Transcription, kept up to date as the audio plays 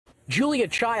Julia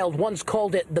Child once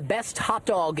called it the best hot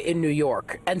dog in New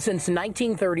York. And since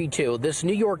 1932, this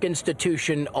New York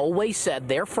institution always said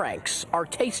their Franks are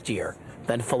tastier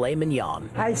than filet mignon.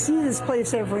 I see this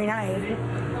place every night,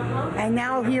 and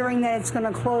now hearing that it's going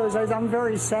to close, I'm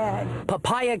very sad.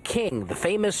 Papaya King, the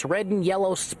famous red and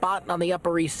yellow spot on the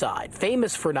Upper East Side,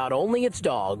 famous for not only its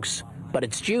dogs, but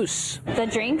its juice. The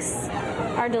drinks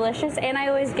are delicious, and I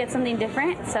always get something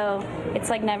different, so it's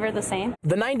like never the same.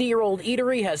 The 90-year-old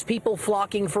eatery has people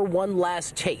flocking for one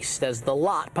last taste, as the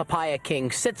lot Papaya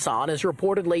King sits on is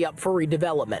reportedly up for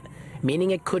redevelopment,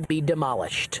 meaning it could be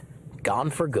demolished. Gone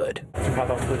for good.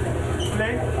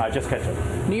 Just ketchup.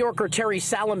 New Yorker Terry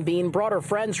Salambean brought her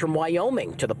friends from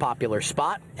Wyoming to the popular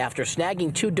spot. After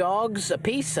snagging 2 dogs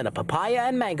apiece and a papaya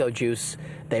and mango juice,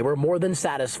 they were more than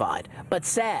satisfied, but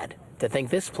sad to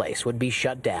think this place would be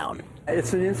shut down.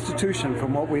 It's an institution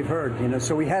from what we've heard,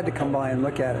 so we had to come by and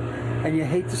look at it. And you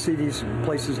hate to see these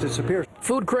places disappear.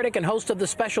 Food critic and host of the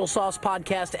Special Sauce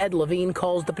podcast, Ed Levine,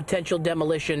 calls the potential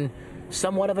demolition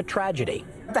somewhat of a tragedy.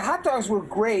 The hot dogs were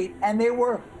great, and they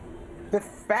were the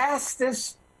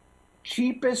fastest,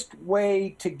 cheapest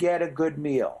way to get a good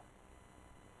meal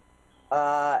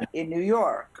in New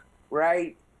York,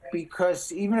 right?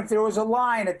 Because even if there was a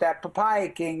line at that Papaya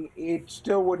King, it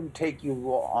still wouldn't take you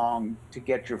long to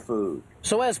get your food.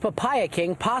 So as Papaya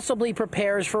King possibly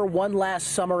prepares for one last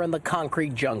summer in the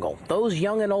concrete jungle, those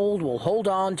young and old will hold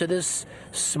on to this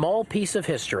small piece of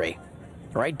history,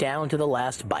 right down to the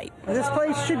last bite. This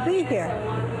place should be here.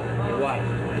 Why?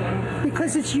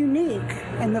 Because it's unique,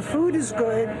 and the food is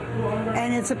good,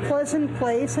 and it's a pleasant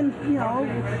place, and,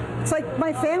 it's like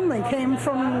my family came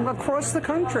from across the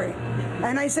country.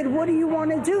 And I said, what do you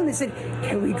want to do? And they said,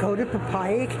 can we go to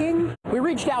Papaya King? We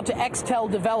reached out to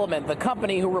Extel Development, the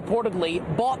company who reportedly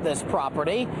bought this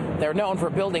property. They're known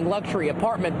for building luxury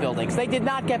apartment buildings. They did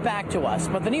not get back to us,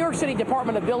 but the New York City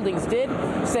Department of Buildings did,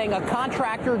 saying a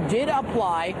contractor did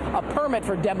apply a permit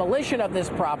for demolition of this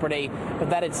property,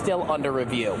 but that it's still under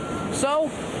review.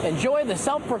 So enjoy the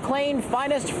self-proclaimed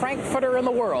finest Frankfurter in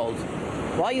the world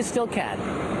while you still can.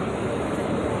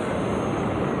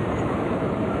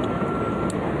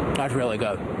 That's really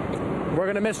good. We're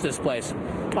going to miss this place.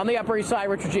 On the Upper East Side,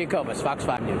 Richard Giacobas, Fox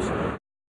 5 News.